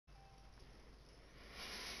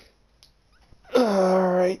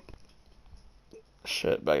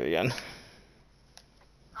shit, back again.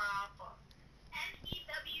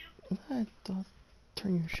 What? Don't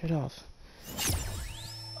turn your shit off.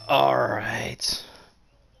 Alright.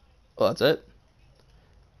 Oh, that's it?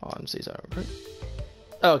 Oh, I'm see sorry.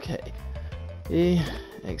 Okay.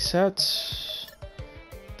 Accept.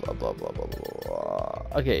 Blah blah blah blah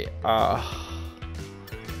blah. Okay, how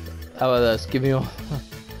about this? Give me all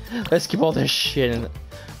let's keep all this shit in.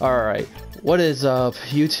 Alright. What is up,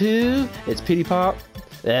 YouTube? It's Petey Pop.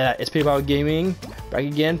 Yeah, it's Petey Pop Gaming. Back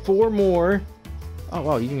again for more. Oh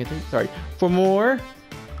wow, you can get there. Sorry. For more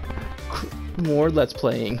Let's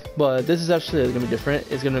Playing. But this is actually gonna be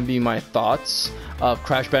different. It's gonna be my thoughts of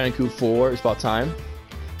Crash Bandicoot 4. It's about time.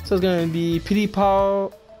 So it's gonna be Petey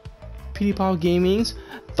Pop Gaming's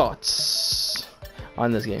thoughts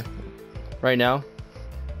on this game. Right now.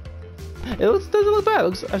 It doesn't look bad. It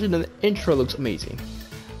looks actually the intro looks amazing.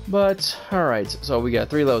 But alright, so we got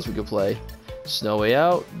 3 levels we could play. Snow Way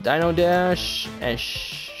Out, Dino Dash, and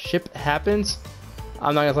Ship Happens.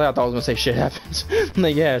 I'm not gonna lie, I thought I was gonna say shit happens.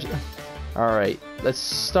 Like, yeah. Alright, let's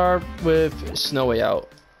start with Snow Way Out.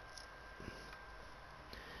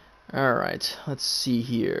 Alright, let's see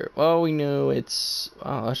here. Well, we know it's...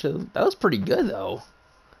 Oh, actually, that was pretty good, though.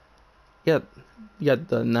 You got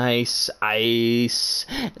the nice ice,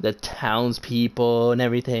 the townspeople, and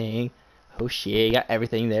everything. Oh shit, you got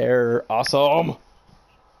everything there. Awesome!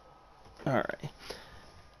 Alright.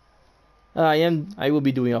 I will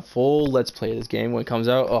be doing a full Let's Play of this game when it comes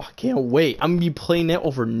out. Oh, I can't wait. I'm gonna be playing it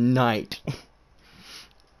overnight.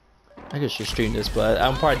 I could just stream this, but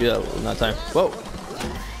I'll probably do that another time. Whoa!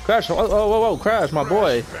 Crash! Whoa, Crash, my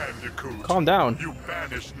boy! Bandicoot, calm down. You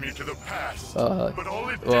banished me to the past, but all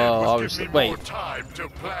it did well, was obviously, give me more wait. time to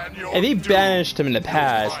plan your If he doom. banished him in the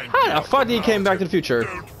past, how the fuck did he came back to the future?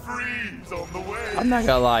 Don't freeze on the way. I'm not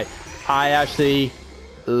gonna lie. I actually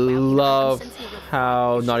love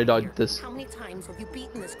how Naughty Dog did this. How many times have you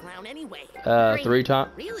beaten this clown anyway? 3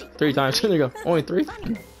 times. Really? 3 times. There you go. Only 3.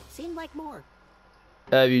 Seemed like more.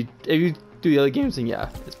 If you do the other games, then yeah,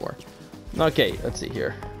 it's more. Okay, let's see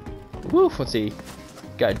here. Woo, let's see.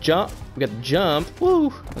 Got jump. We got the jump.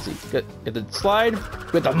 Woo. Let's see. Got the slide.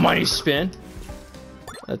 We got the money spin.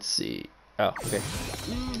 Let's see. Oh, okay.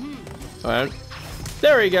 Alright.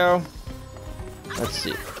 There we go. Let's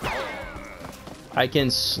see. I can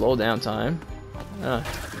slow down time.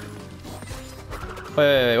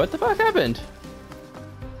 Wait, what the fuck happened?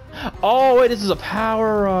 Oh, wait, this is a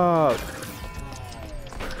power up.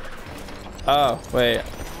 Oh, wait.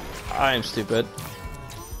 I am stupid.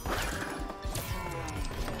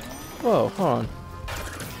 Whoa, hold on.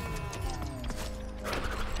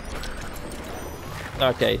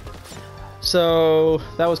 Okay. So,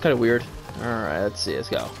 that was kind of weird. Alright, let's see, let's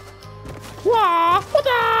go. Wah!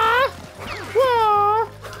 Wah! Wah!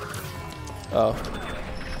 Oh.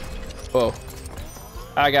 Whoa.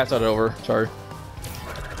 I got started over. Sorry.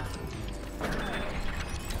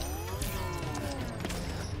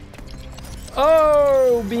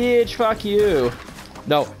 Oh, bitch, fuck you.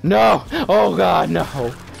 No, no. Oh, God,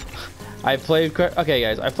 no. I played... Okay,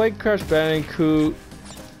 guys, I played Crash Bandicoot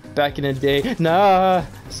back in the day. Nah,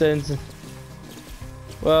 since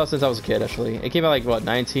I was a kid, actually. It came out, like, what,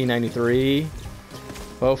 1993?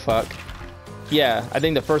 Oh, fuck. Yeah, I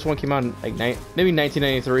think the first one came out in, like, maybe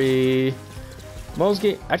 1993. Most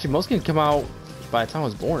games come out by the time I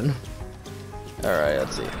was born. Alright,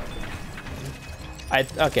 let's see.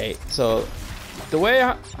 Okay, so the way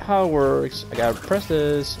how it works, I gotta press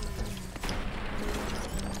this.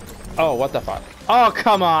 Oh, what the fuck? Oh,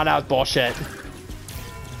 come on, that was bullshit.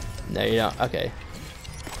 No, you don't. Okay.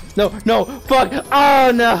 No, no, fuck!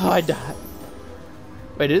 Oh no, I died.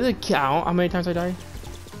 Wait, did it count how many times I died?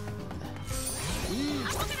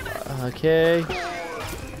 Okay.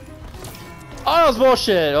 Oh, that was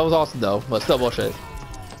bullshit. That was awesome though, but still bullshit.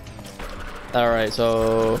 All right,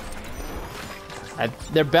 so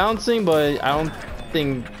they're bouncing, but I don't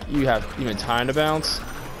think you have even time to bounce.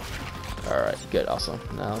 All right, good, awesome.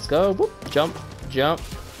 Now let's go. Whoop, jump, jump.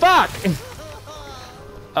 Fuck!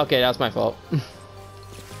 Okay, that's my fault.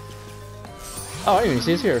 Oh, I didn't even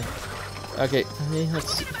see it's here. Okay,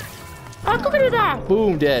 let's see.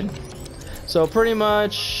 Boom, dead. So pretty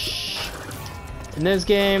much in this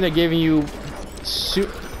game, they're giving you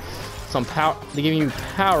some power. They're giving you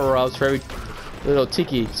power-ups for every little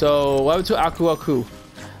tiki. So what happened to Aku Aku?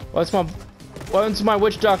 What happened to my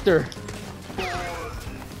witch doctor?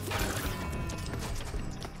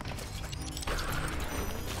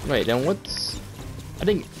 Wait, then what's... I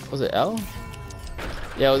think... Was it L?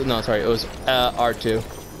 Yeah, no, sorry. It was R2.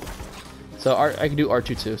 So I can do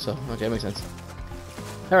R2 too, so... Okay, that makes sense.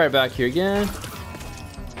 Alright, back here again.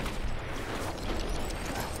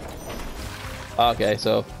 Okay,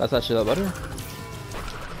 so that's actually a lot better.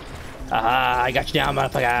 Ah, I got you down,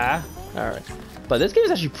 motherfucker. Alright. But this game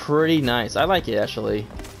is actually pretty nice. I like it, actually.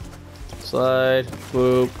 Slide.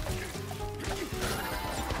 Boop.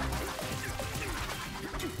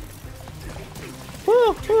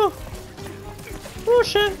 Woo! Woo! Oh,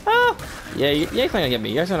 shit! Ah! Yeah, you guys not gonna get me.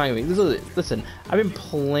 You guys are not gonna get me. Listen, I've been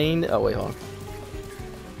playing... Oh, wait, hold on.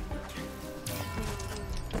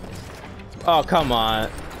 Oh, come on.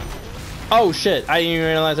 Oh, shit. I didn't even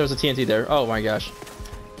realize there was a TNT there. Oh, my gosh.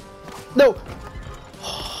 No!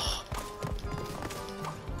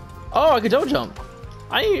 Oh, I could double jump.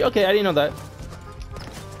 Okay, I didn't know that.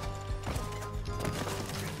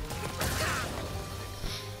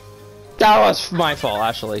 That was my fault,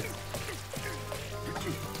 actually.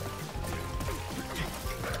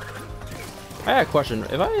 I had a question.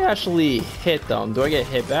 If I actually hit them, do I get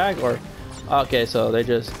hit back or? Okay, so they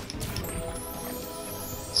just.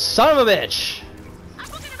 Son of a bitch!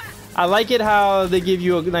 I like it how they give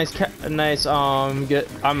you a nice, good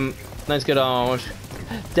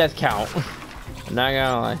death count. I'm not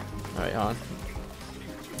gonna lie. Alright, on.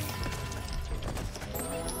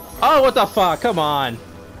 Oh, what the fuck? Come on.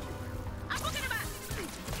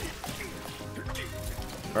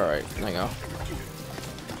 Alright, there you go.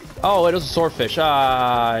 Oh, it was a swordfish.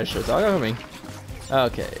 Ah, I should have thought me.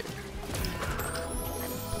 Okay.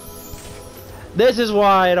 This is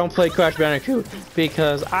why I don't play Crash Bandicoot,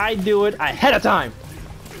 because I do it ahead of time.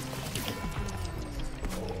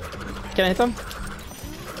 Can I hit them?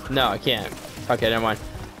 No, I can't. Okay, never mind.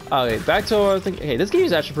 Okay, back to what I was thinking. Okay, this game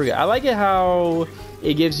is actually pretty good. I like it how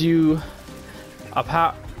it gives you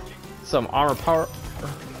a some armor power.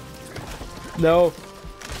 No.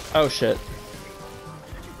 Oh shit.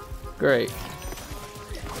 Great.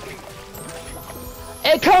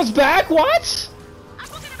 It comes back? What?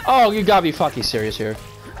 Oh, you gotta be fucking serious here.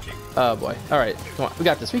 Oh boy. Alright, come on. We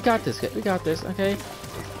got this. We got this. We got this. Okay.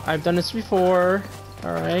 I've done this before.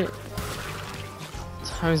 Alright.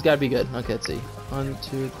 Time's gotta be good. Okay, let's see. 1,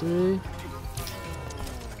 2, 3.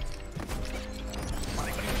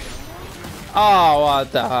 Oh,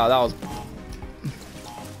 what the hell? That was.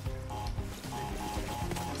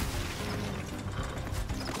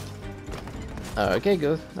 Okay,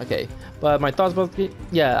 good. Okay, but my thoughts about the game.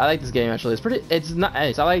 Yeah, I like this game actually. It's pretty. It's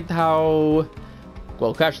nice. I like how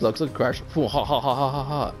well Crash looks. Look, Crash. Ha ha ha ha ha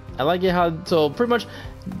ha. I like it how so pretty much.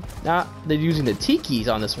 Not they're using the T keys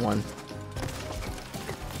on this one.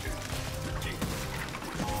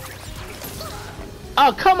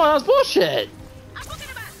 Oh come on, that's bullshit.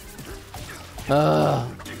 I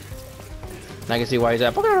can see why he's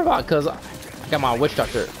at because I got my witch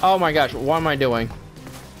doctor. Oh my gosh, what am I doing?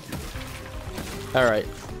 Alright,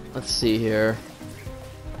 let's see here.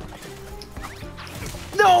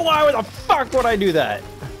 No, why the fuck would I do that?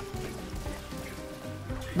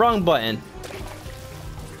 Wrong button.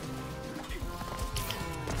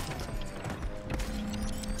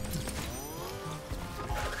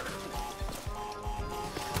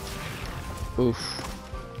 Oof.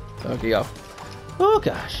 Okay, go. Oh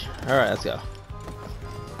gosh. Alright, let's go.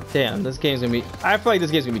 Damn, this game's gonna be. I feel like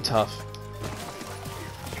this game's gonna be tough.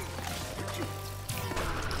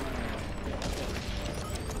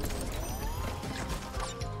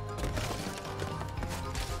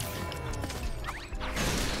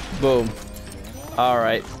 Boom.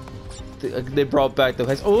 Alright. They brought back the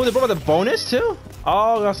place. Oh, they brought back the bonus too?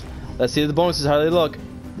 Oh gosh. Let's see the bonuses, how they look.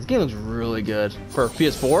 This game looks really good. For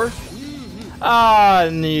PS4? Ah,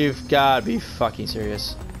 you've gotta be fucking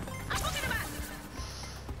serious.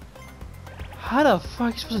 How the fuck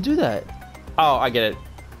are you supposed to do that? Oh, I get it.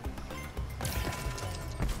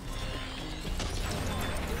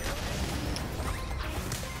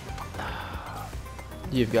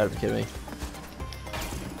 You've gotta be kidding me.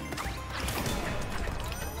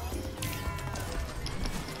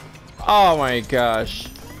 Oh my gosh.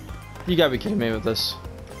 You gotta be kidding me with this.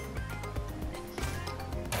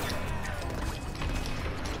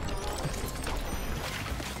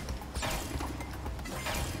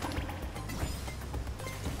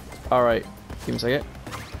 Alright, give me a second.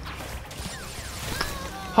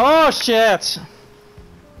 Oh shit!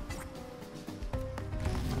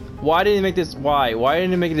 Why didn't it make this? Why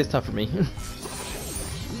didn't it make it this tough for me?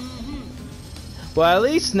 Well, at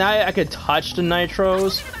least now I could touch the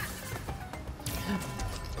nitros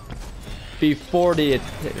before they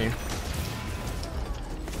hit me.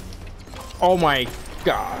 Oh my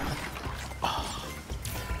god.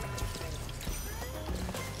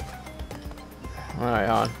 Alright,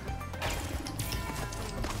 on.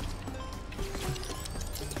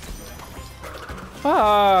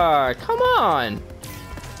 Fuck, come on.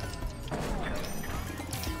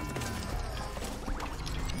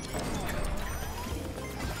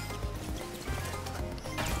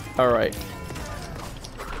 Alright.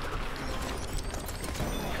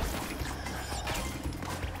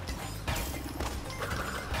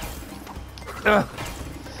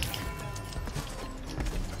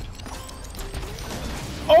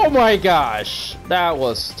 Oh my gosh! That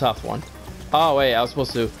was a tough one. Oh wait, I was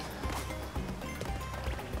supposed to...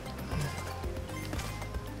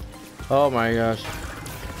 Oh my gosh.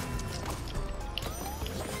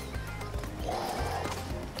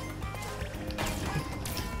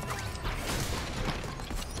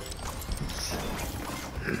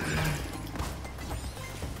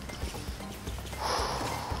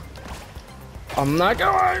 I'm not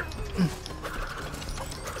going.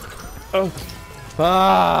 Oh.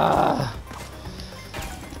 Ah.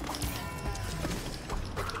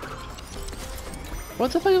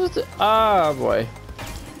 What the fuck was it? Ah, boy.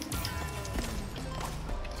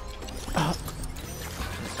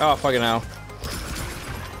 Oh, fucking hell.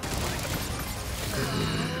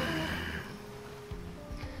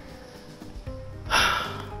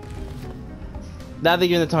 That thing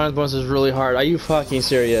in the time bonus is really hard. Are you fucking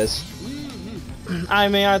serious? I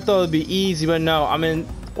mean, I thought it'd be easy, but no. I mean,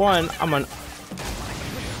 one, I'm on.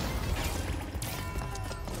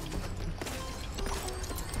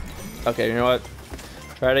 Okay, you know what?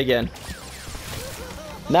 Try it again.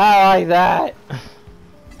 Not like that. I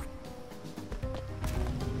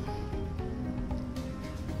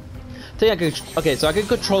think I could. Okay, so I could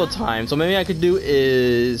control the time. So maybe I could do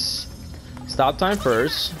is stop time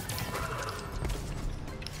first.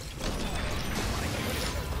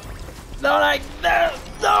 No, like that.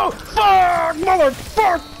 No, fuck,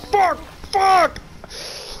 motherfucker, fuck.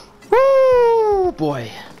 Woo,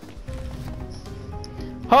 boy.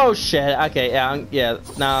 Oh shit. Okay, yeah.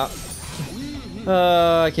 Now,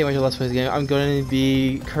 I can't wait till let's play the game. I'm going to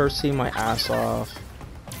be cursing my ass off.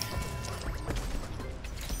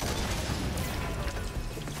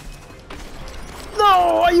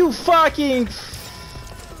 No, are you fucking?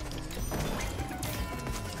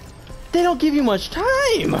 They don't give you much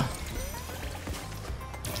time.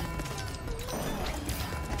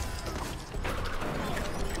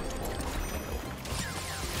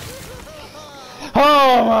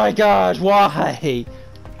 Oh my gosh, why?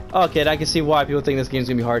 Okay, I can see why people think this game's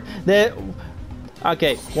gonna be hard.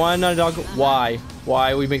 Okay, one underdog. Why?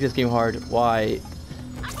 Why we make this game hard? Why?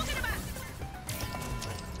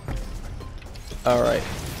 Alright.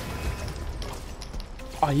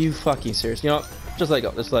 Are you fucking serious? You know what? Just let it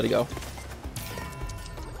go. Just let it go.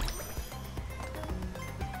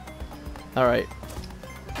 Alright.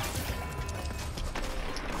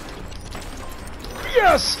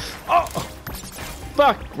 Yes! Oh!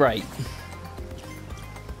 Fuck right.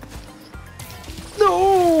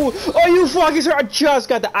 No! Are you fucking serious?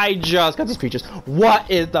 I just got these creatures. What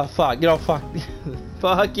is the fuck? You know, fuck.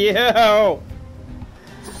 Fuck you!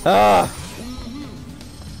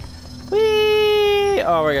 Whee!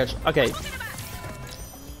 Oh my gosh. Okay.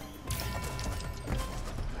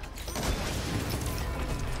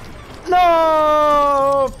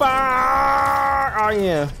 No! Fuck! Oh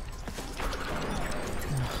yeah.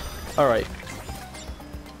 Alright.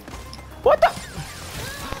 What the?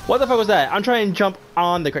 What the fuck was that? I'm trying to jump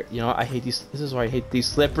on the. You know, I hate these. This is why I hate these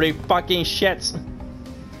slippery fucking shits.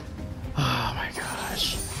 Oh my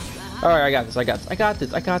gosh. Alright, I got this. I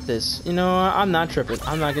got this. You know, I'm not tripping.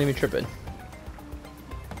 I'm not gonna be tripping.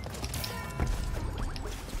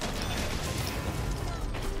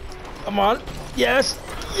 Come on. Yes.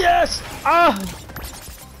 Yes. Ah.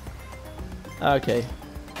 Okay.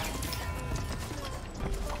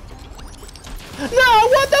 No,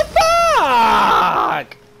 what the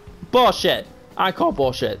fuck? Bullshit. I call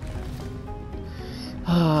bullshit.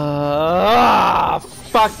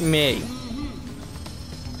 Fuck me.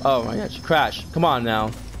 Oh my gosh, crash. Come on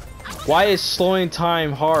now. Why is slowing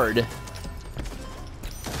time hard?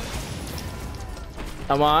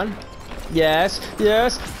 Come on. Yes,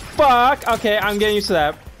 yes. Fuck. Okay, I'm getting used to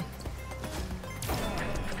that.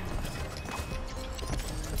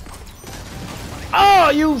 Oh,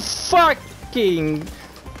 you fucking...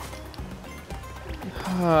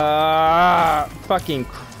 fucking...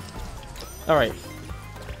 Alright.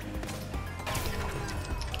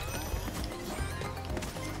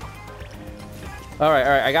 Alright,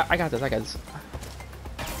 I got this.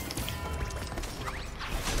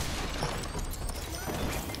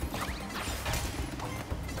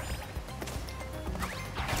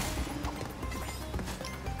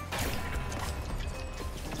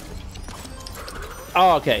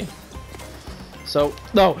 Oh, okay. So,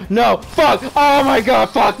 no, fuck! Oh my god,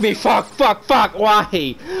 fuck me, fuck,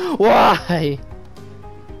 why? Why?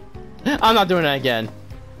 I'm not doing that again.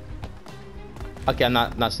 Okay, I'm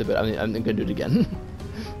not stupid. I'm gonna do it again.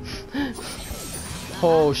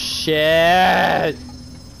 Oh shit!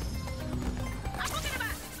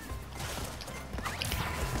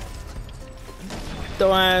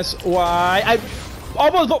 Don't ask why. I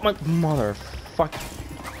almost broke my motherfucker.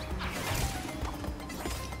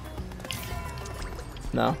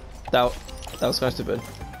 No, that was kind of stupid.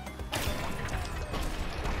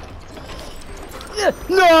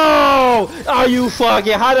 No! Are you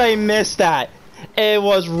fucking? How did I miss that? It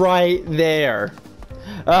was right there.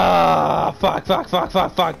 Ah, fuck.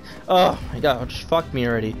 Oh my god, just fuck me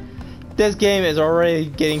already. This game is already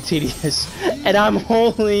getting tedious, and I'm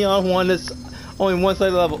only on one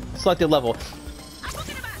selected level.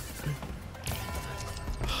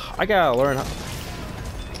 I gotta learn how.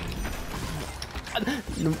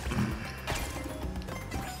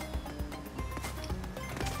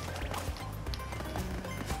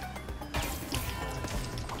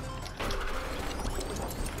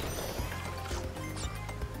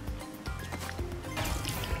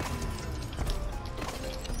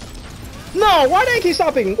 No, why did I keep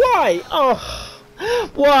stopping? Why? Oh,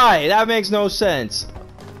 why? That makes no sense.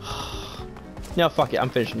 No, fuck it. I'm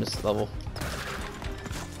finishing this level.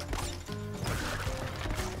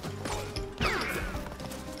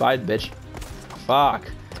 Bye, bitch. Fuck.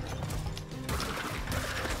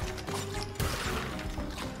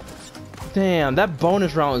 Damn, that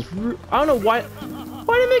bonus round was. I don't know why.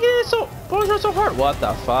 Why did they make it so bonus round so hard? What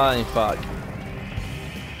the fuck?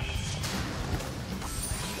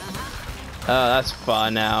 Oh, that's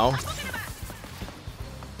fun now.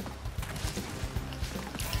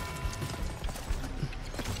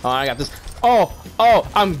 Oh, I got this. Oh,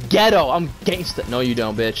 I'm ghetto. I'm gangsta. No, you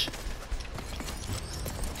don't, bitch.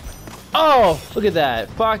 Oh, look at that.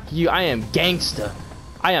 Fuck you. I am gangsta.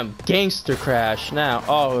 I am gangster Crash now.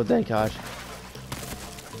 Oh, thank God.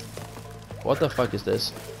 What the fuck is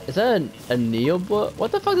this? Is that a Neo book?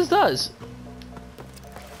 What the fuck this does?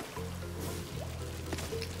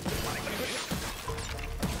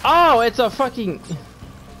 Oh, it's a fucking.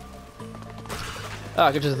 Oh,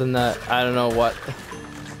 I could just done that. I don't know what.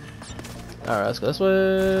 Alright, let's go this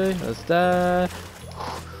way. That's that.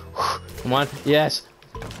 Come on. Yes.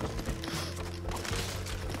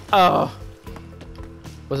 Oh.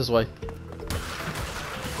 What's this way?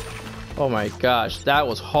 Oh my gosh, that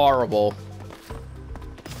was horrible.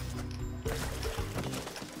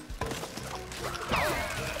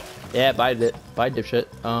 Yeah, bye dipshit.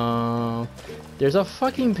 There's a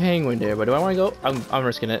fucking penguin there, but do I want to go? I'm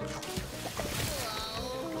risking it.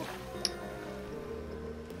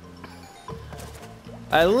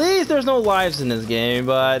 At least there's no lives in this game,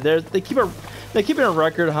 but they're keeping a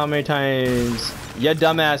record of how many times your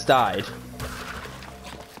dumbass died.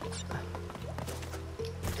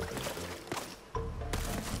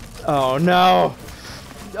 Oh no!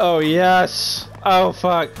 Oh yes! Oh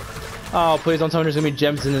fuck! Oh please don't tell me there's gonna be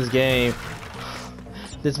gems in this game.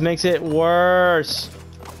 This makes it worse.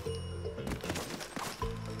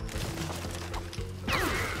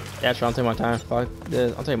 Yeah, sure, I'll take my time. Fuck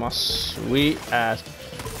this. I'll take my sweet ass.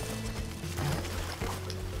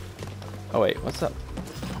 Oh wait, what's up?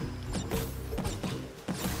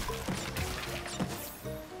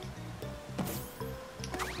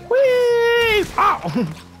 Whee! Ow!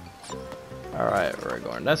 Alright, we're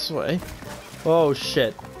going this way. Oh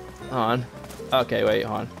shit. Hold on. Okay, wait,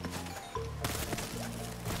 hold on.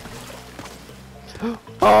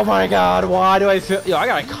 Oh my god, why do I feel. Yo, I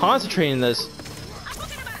gotta concentrate in this.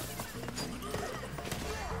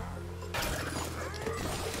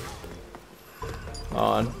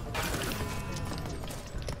 On.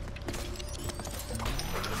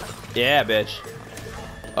 Yeah, bitch.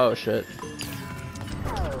 Oh shit.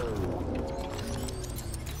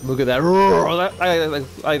 Look at that. I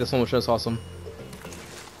like this so much. That's awesome.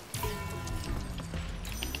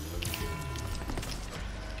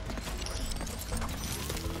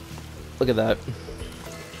 Look at that.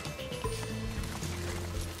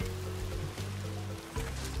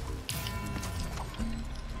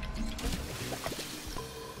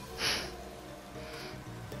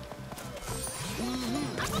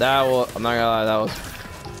 That was, I'm not gonna lie, that was.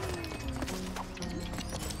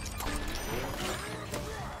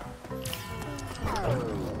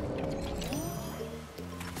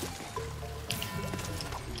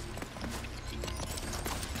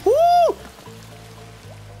 Woo!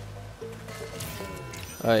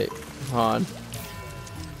 Alright, hold on.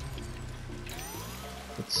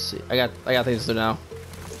 Let's see. I got things to do now.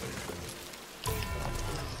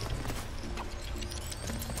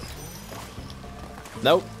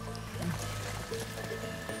 Nope.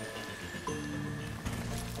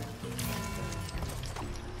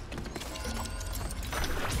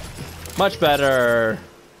 Much better.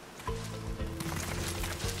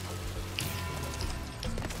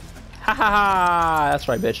 Ha ha ha! That's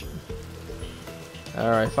right, bitch.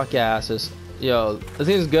 Alright, fuck your asses. Yo, this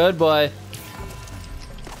game's good, but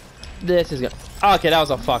this is good. Okay, that was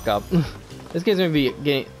a fuck up. This game's gonna be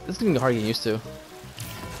getting. This is gonna be hard to get used to.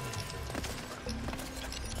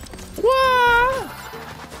 What?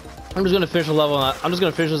 I'm just gonna finish the level. I'm just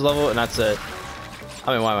gonna finish this level, and that's it.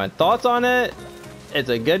 I mean, what are my thoughts on it? It's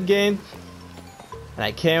a good game, and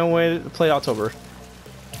I can't wait to play October.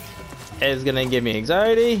 It's gonna give me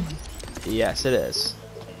anxiety. Yes, it is.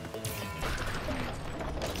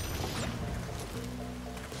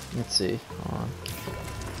 Let's see. Hold on.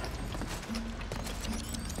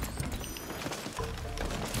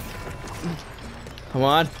 Come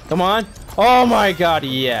on, come on. Oh my god,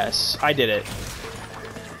 yes. I did it.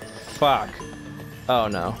 Fuck. Oh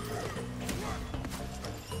no.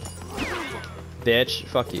 Bitch,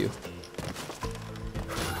 fuck you.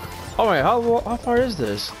 Oh my, how far is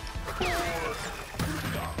this?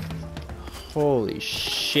 Holy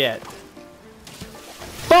shit.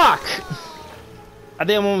 Fuck! I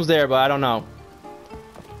think I'm almost there, but I don't know.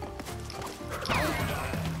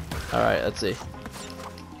 Alright, let's see.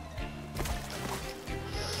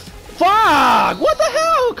 Fuck! What the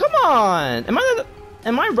hell? Come on!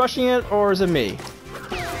 Am I rushing it, or is it me?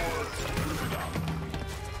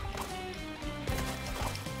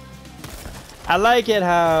 I like it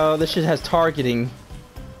how this shit has targeting.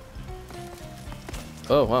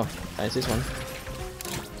 Oh wow, I see this one.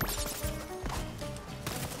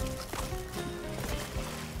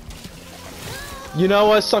 You know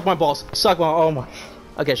what? Suck my balls. Suck my. Oh my.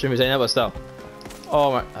 Okay, shouldn't be saying that, but still.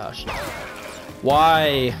 Oh my. Oh shit.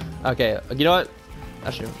 Why? Okay, you know what?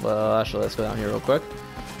 Actually, let's go down here real quick.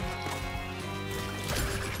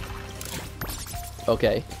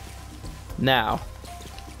 Okay. Now.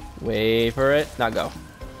 Wait for it. Now go.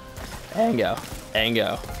 And go. And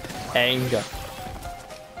go. And go.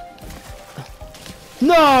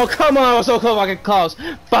 No! Come on! I was so close. Fucking close.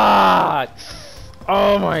 Fuck!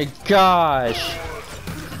 Oh my gosh.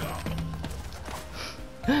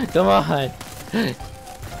 Come on.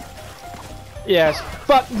 Yes.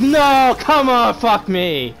 Fuck. No! Come on! Fuck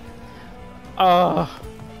me! Oh.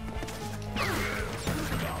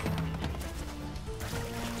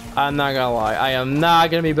 I'm not gonna lie. I am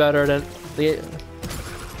not gonna be better than the.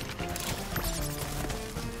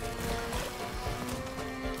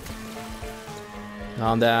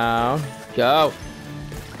 Calm down. Go.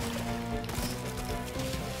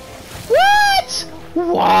 What?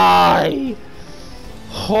 Why?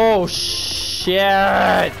 Oh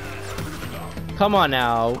shit! Come on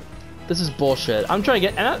now. This is bullshit. I'm trying to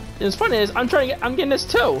get. And it's funny is I'm trying to get. I'm getting this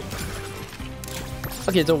too.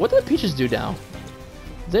 Okay, so what do the peaches do now?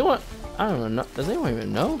 Does anyone? I don't know. Does anyone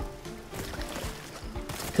even know?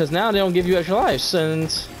 Because now they don't give you extra lives, and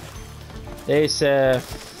they said,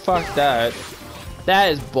 "Fuck that."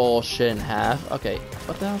 That is bullshit in half. Okay,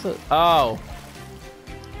 what the hell is it? Oh,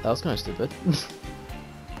 that was kind of stupid.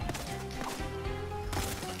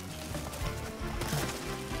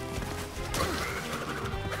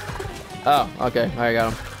 Oh, okay. I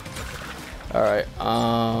got him. All right.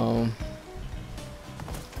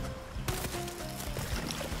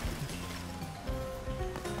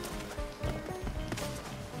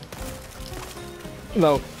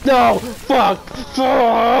 No. No. Fuck.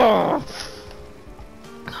 Fuck.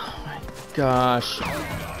 Oh my gosh.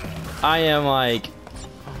 I am like.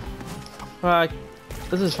 Fuck.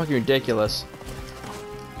 This is fucking ridiculous.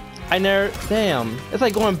 I never. Damn. It's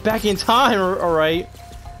like going back in time. All right.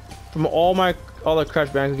 From all the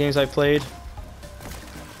Crash Bandicoot games I played,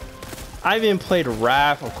 I even played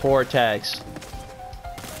Wrath of Cortex.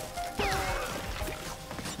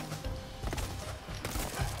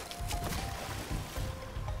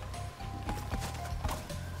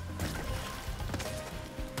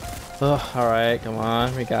 Oh, all right, come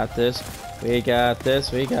on, we got this. We got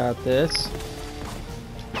this. We got this.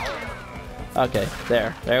 Okay,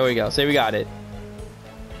 there we go. See, we got it.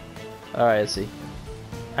 All right, let's see.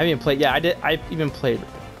 I even played. Yeah, I did. I even played.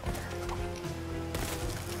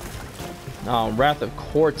 Wrath of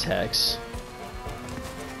Cortex.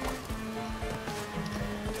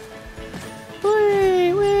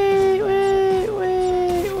 Wait,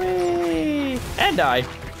 and die.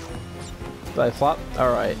 Did I flop?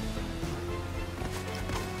 All right.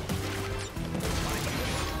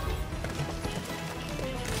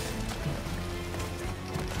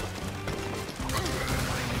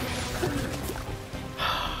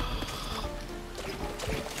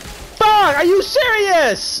 Are you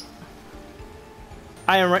serious?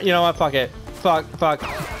 I am. You know what? Fuck it. Fuck.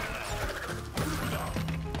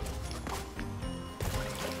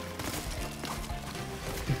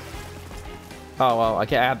 Oh well. I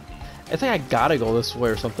can't. I think I gotta go this way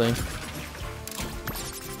or something.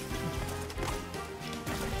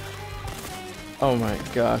 Oh my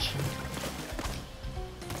gosh.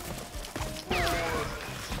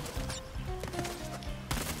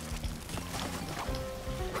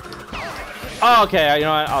 Oh, okay, you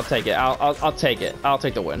know what? I'll take it. I'll take it. I'll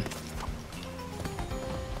take the win.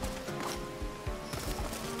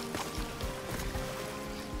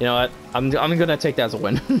 You know what? I'm gonna take that as a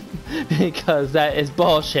win because that is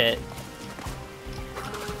bullshit.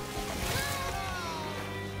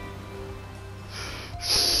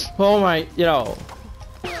 Oh my, you know,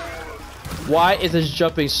 why is this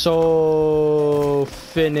jumping so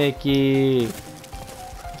finicky?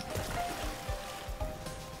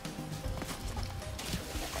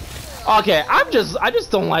 Okay, I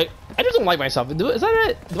just don't like myself. Is that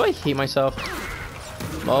it? Do I hate myself?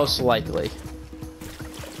 Most likely.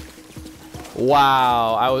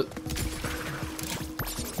 Wow,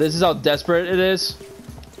 this is how desperate it is.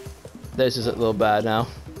 This is a little bad now.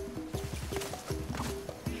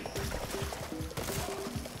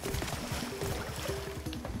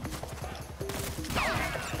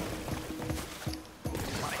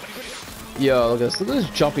 Yo, look at this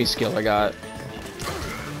jumping skill I got.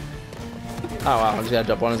 Oh wow, I just gotta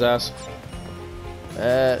jump on his ass.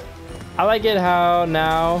 I like it how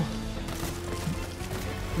now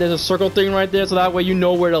there's a circle thing right there, so that way you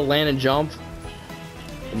know where to land and jump.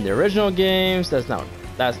 In the original games, that's not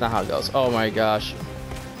how it goes. Oh my gosh.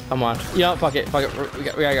 Come on. You know, fuck it. We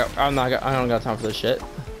gotta go. I don't got time for this shit.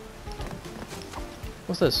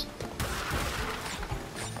 What's this?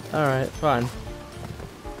 Alright, fine.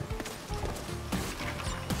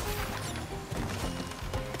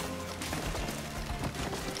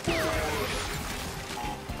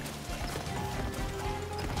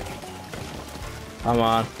 Come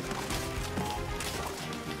on.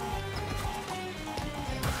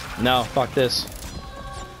 No, fuck this.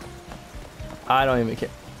 I don't even care.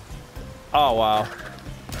 Oh, wow.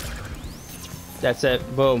 That's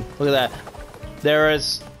it. Boom. Look at that. There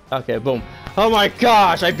is... Okay, boom. Oh my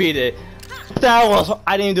gosh, I beat it. That was...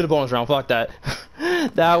 I didn't even do the bonus round. Fuck that.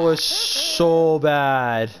 That was so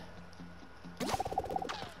bad.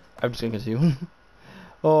 I'm just gonna continue.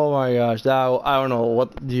 Oh my gosh, that I don't know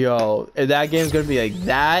what, yo, if that game's gonna be like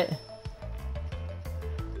that,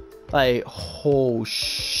 like, oh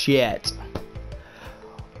shit.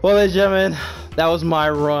 Well, ladies and gentlemen, that was my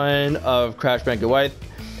run of Crash Bandicoot White,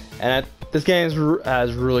 and this game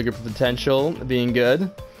has really good potential being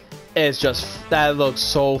good. It's just that looks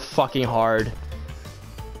so fucking hard.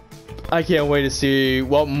 I can't wait to see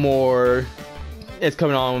what more is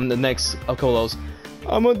coming on the next couple of those.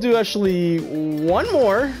 I'm gonna do actually one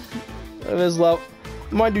more of his level.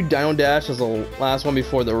 I might do Dino Dash as the last one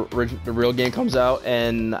before the real game comes out,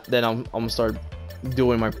 and then I'm gonna start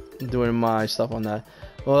doing my stuff on that.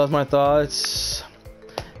 Well, that's my thoughts.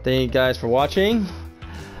 Thank you guys for watching.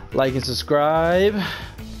 Like and subscribe,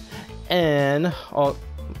 and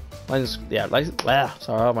sorry.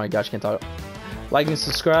 Oh my gosh, can't talk. Like and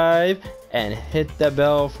subscribe, and hit that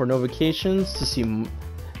bell for notifications to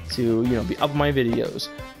be up my videos.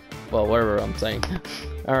 Well, whatever I'm saying.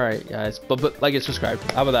 All right, guys, but like and subscribe.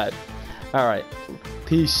 How about that? All right,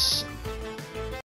 peace.